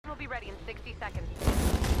ready in 60 seconds.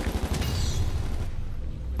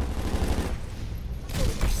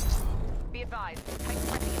 Be advised. Titan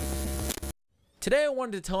pressing in. Today I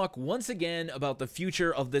wanted to talk once again about the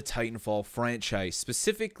future of the Titanfall franchise,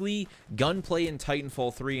 specifically gunplay in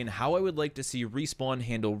Titanfall 3 and how I would like to see Respawn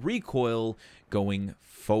handle recoil going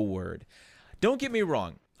forward. Don't get me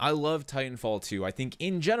wrong, I love Titanfall 2. I think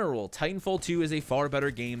in general, Titanfall 2 is a far better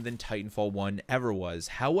game than Titanfall 1 ever was.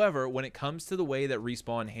 However, when it comes to the way that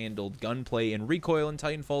Respawn handled gunplay and recoil in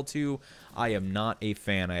Titanfall 2, I am not a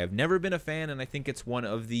fan. I have never been a fan, and I think it's one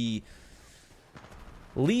of the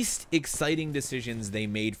least exciting decisions they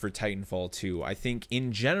made for Titanfall 2. I think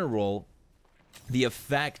in general, the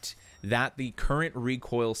effect that the current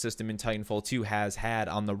recoil system in Titanfall 2 has had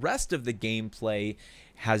on the rest of the gameplay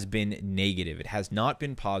has been negative. It has not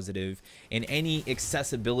been positive, and any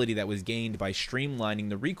accessibility that was gained by streamlining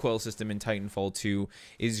the recoil system in Titanfall 2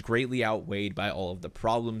 is greatly outweighed by all of the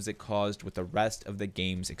problems it caused with the rest of the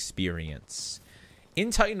game's experience. In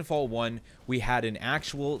Titanfall 1, we had an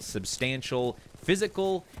actual, substantial,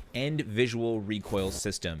 physical, and visual recoil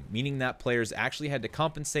system, meaning that players actually had to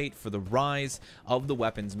compensate for the rise of the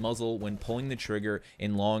weapon's muzzle when pulling the trigger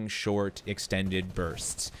in long, short, extended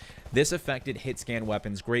bursts. This affected hit-scan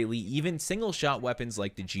weapons greatly, even single-shot weapons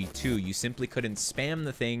like the G2. You simply couldn't spam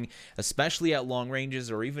the thing, especially at long ranges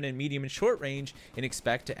or even in medium and short range, and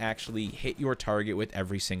expect to actually hit your target with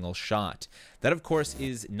every single shot. That, of course,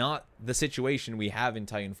 is not the situation we have in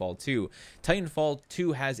Titanfall 2. Titanfall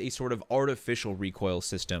 2 has a sort of artificial recoil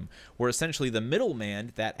system, where essentially the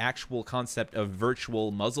middleman, that actual concept of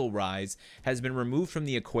virtual muzzle rise, has been removed from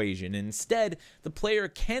the equation. Instead, the player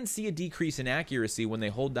can see a decrease in accuracy when they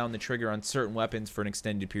hold down the trigger on certain weapons for an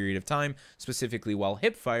extended period of time, specifically while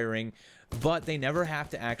hip firing, but they never have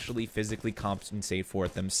to actually physically compensate for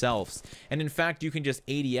it themselves. And in fact, you can just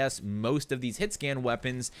ADS most of these hit scan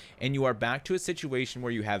weapons, and you are back to a situation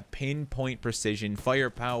where you have pinpoint precision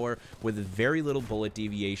firepower with very little bullet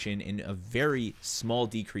deviation and a very small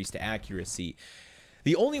decrease to accuracy.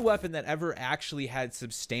 The only weapon that ever actually had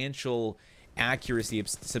substantial accuracy,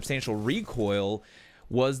 substantial recoil,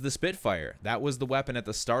 was the Spitfire. That was the weapon at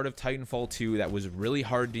the start of Titanfall 2 that was really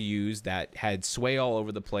hard to use, that had sway all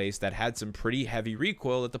over the place, that had some pretty heavy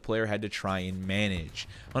recoil that the player had to try and manage.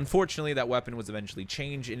 Unfortunately, that weapon was eventually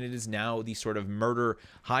changed, and it is now the sort of murder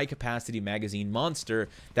high-capacity magazine monster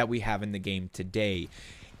that we have in the game today.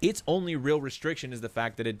 Its only real restriction is the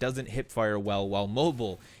fact that it doesn't hip-fire well while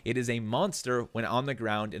mobile. It is a monster when on the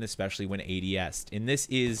ground, and especially when ADS'd. And this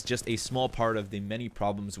is just a small part of the many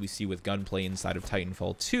problems we see with gunplay inside of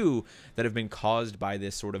Titanfall 2 that have been caused by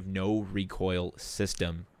this sort of no recoil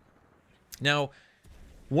system. Now,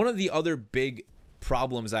 one of the other big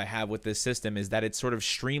problems I have with this system is that it sort of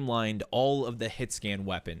streamlined all of the hit scan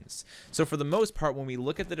weapons. So for the most part, when we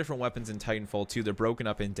look at the different weapons in Titanfall 2, they're broken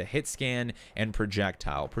up into hit scan and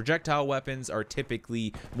projectile. Projectile weapons are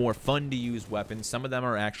typically more fun to use weapons. Some of them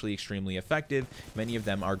are actually extremely effective. Many of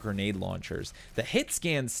them are grenade launchers. The hit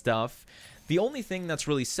scan stuff, the only thing that's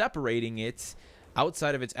really separating it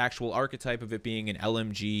outside of its actual archetype of it being an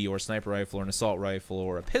LMG or sniper rifle or an assault rifle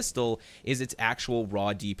or a pistol, is its actual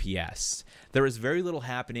raw DPS. There is very little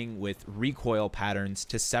happening with recoil patterns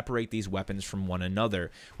to separate these weapons from one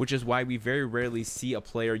another, which is why we very rarely see a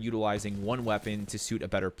player utilizing one weapon to suit a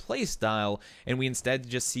better playstyle, and we instead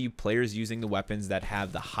just see players using the weapons that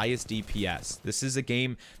have the highest DPS. This is a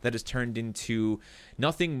game that has turned into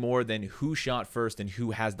nothing more than who shot first and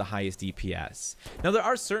who has the highest DPS. Now, there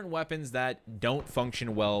are certain weapons that don't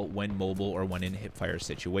function well when mobile or when in hipfire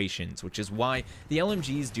situations, which is why the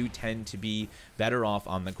LMGs do tend to be better off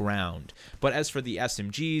on the ground. But as for the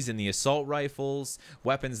SMGs and the assault rifles,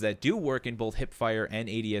 weapons that do work in both hipfire and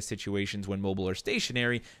ADS situations when mobile or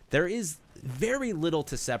stationary, there is very little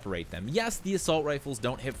to separate them. Yes, the assault rifles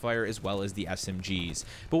don't hipfire as well as the SMGs,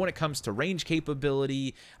 but when it comes to range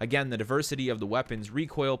capability, again, the diversity of the weapons,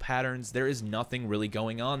 recoil patterns, there is nothing really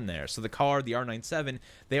going on there. So the CAR, the R97,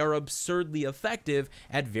 they are absurdly effective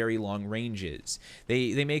at very long ranges.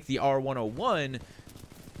 They make the R101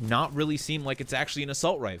 not really seem like it's actually an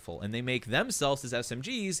assault rifle, and they make themselves as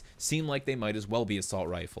SMGs seem like they might as well be assault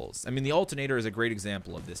rifles. I mean, the alternator is a great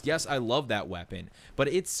example of this. Yes, I love that weapon, but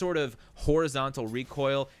its sort of horizontal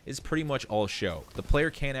recoil is pretty much all show. The player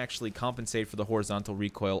can't actually compensate for the horizontal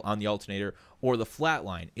recoil on the alternator or the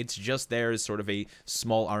flatline. It's just there as sort of a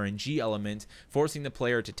small RNG element, forcing the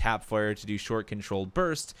player to tap fire to do short controlled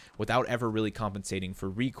bursts without ever really compensating for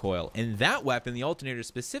recoil. And that weapon, the alternator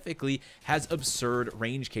specifically, has absurd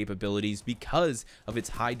range capabilities because of its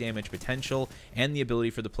high damage potential and the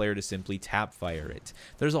ability for the player to simply tap fire it.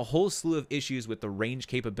 There's a whole slew of issues with the range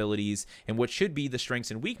capabilities and what should be the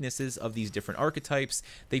strengths and weaknesses of these different archetypes.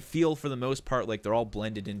 They feel for the most part like they're all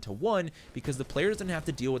blended into one because the player doesn't have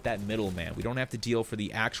to deal with that middleman. We don't have to deal for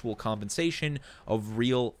the actual compensation of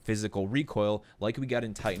real physical recoil like we got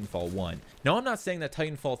in Titanfall 1. Now, I'm not saying that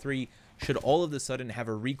Titanfall 3 should all of a sudden have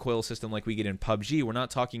a recoil system like we get in PUBG. We're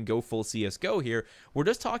not talking go full CSGO here. We're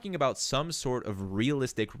just talking about some sort of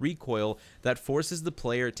realistic recoil that forces the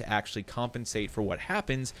player to actually compensate for what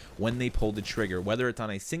happens when they pull the trigger, whether it's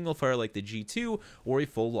on a single fire like the G2 or a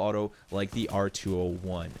full auto like the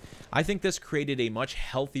R201. I think this created a much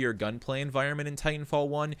healthier gunplay environment in Titanfall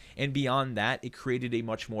 1, and beyond that, it created a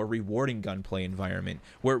much more rewarding gunplay environment,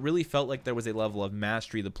 where it really felt like there was a level of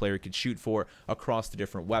mastery the player could shoot for across the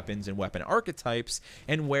different weapons and weapon archetypes,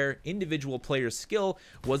 and where individual players' skill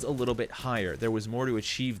was a little bit higher. There was more to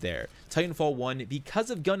achieve there. Titanfall 1, because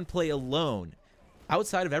of gunplay alone,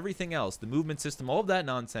 outside of everything else, the movement system, all of that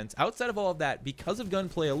nonsense, outside of all of that, because of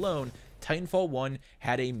gunplay alone, Titanfall 1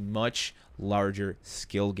 had a much larger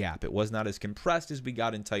skill gap. It was not as compressed as we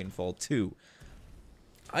got in Titanfall 2.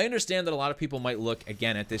 I understand that a lot of people might look,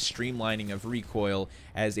 again, at this streamlining of recoil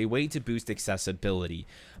as a way to boost accessibility,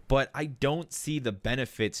 but I don't see the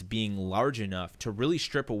benefits being large enough to really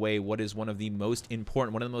strip away what is one of the most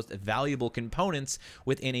important, one of the most valuable components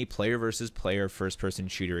within a player versus player first-person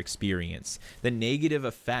shooter experience. The negative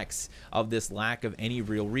effects of this lack of any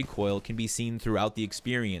real recoil can be seen throughout the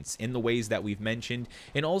experience in the ways that we've mentioned,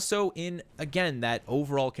 and also in, again, that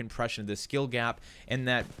overall compression of the skill gap and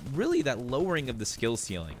that really that lowering of the skill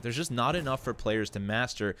ceiling. There's just not enough for players to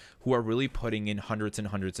master who are really putting in hundreds and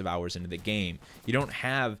hundreds of hours into the game. You don't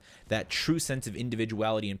have that true sense of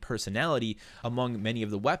individuality and personality among many of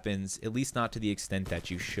the weapons, at least not to the extent that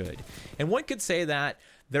you should. And one could say that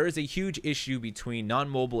there is a huge issue between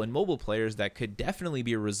non-mobile and mobile players that could definitely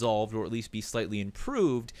be resolved, or at least be slightly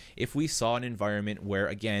improved, if we saw an environment where,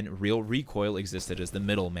 again, real recoil existed as the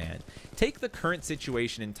middleman. Take the current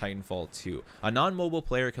situation in Titanfall 2. A non-mobile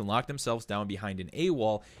player can lock themselves down behind an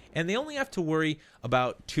AWOL, and they only have to worry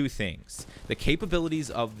about two things: the capabilities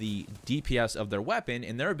of the DPS of their weapon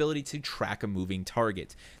and their ability to track a moving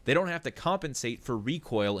target. They don't have to compensate for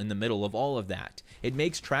recoil in the middle of all of that. It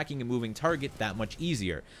makes tracking a moving target that much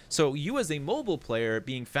easier. So you as a mobile player,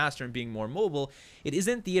 being faster and being more mobile, it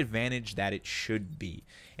isn't the advantage that it should be.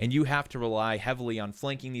 And you have to rely heavily on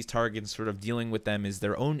flanking these targets, sort of dealing with them as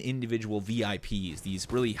their own individual VIPs, these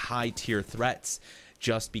really high tier threats,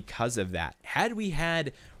 just because of that. Had we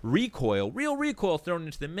had recoil, real recoil thrown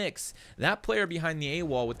into the mix, that player behind the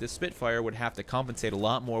AWOL with this Spitfire would have to compensate a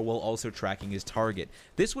lot more while also tracking his target.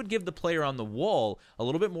 This would give the player on the wall a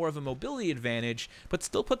little bit more of a mobility advantage, but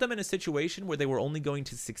still put them in a situation where they were only going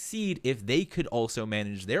to succeed if they could also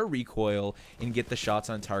manage their recoil and get the shots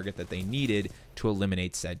on target that they needed to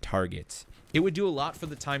eliminate said targets. It would do a lot for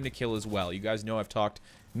the time to kill as well. You guys know I've talked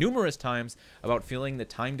numerous times about feeling the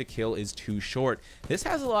time to kill is too short. This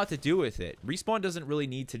has a lot to do with it. Respawn doesn't really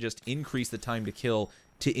need to just increase the time to kill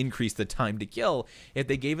to increase the time to kill. If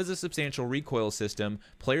they gave us a substantial recoil system,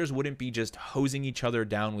 players wouldn't be just hosing each other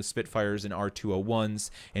down with Spitfires and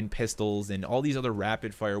R201s and pistols and all these other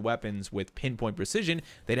rapid fire weapons with pinpoint precision.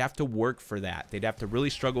 They'd have to work for that. They'd have to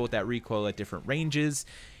really struggle with that recoil at different ranges.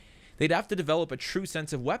 They'd have to develop a true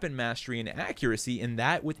sense of weapon mastery and accuracy, and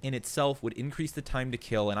that within itself would increase the time to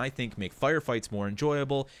kill, and I think make firefights more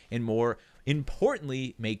enjoyable, and more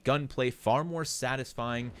importantly, make gunplay far more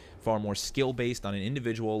satisfying, far more skill-based on an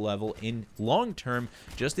individual level. In long term,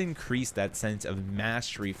 just increase that sense of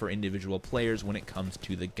mastery for individual players when it comes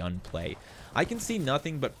to the gunplay. I can see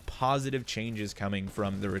nothing but positive changes coming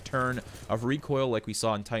from the return of recoil like we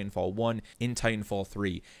saw in Titanfall 1, in Titanfall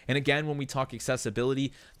 3. And again, when we talk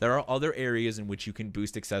accessibility, there are other areas in which you can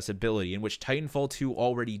boost accessibility, in which Titanfall 2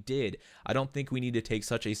 already did. I don't think we need to take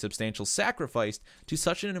such a substantial sacrifice to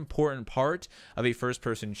such an important part of a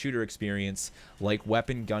first-person shooter experience like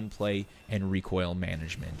weapon gunplay and recoil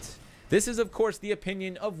management. This is, of course, the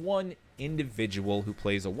opinion of one individual who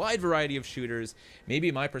plays a wide variety of shooters.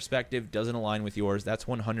 Maybe my perspective doesn't align with yours. That's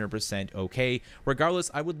 100% okay.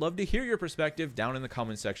 Regardless, I would love to hear your perspective down in the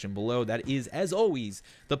comment section below. That is, as always,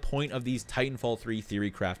 the point of these Titanfall 3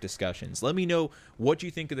 Theorycraft discussions. Let me know what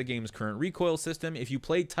you think of the game's current recoil system. If you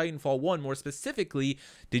played Titanfall 1 more specifically,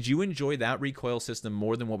 did you enjoy that recoil system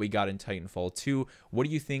more than what we got in Titanfall 2? What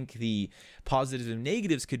do you think the positives and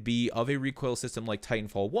negatives could be of a recoil system like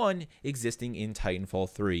Titanfall 1 existing in Titanfall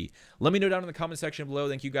 3? Let me know down in the comment section below.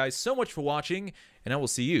 Thank you guys so much for watching, and I will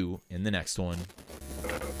see you in the next one.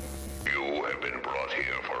 You have been brought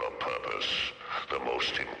here for a purpose, the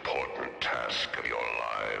most important task of your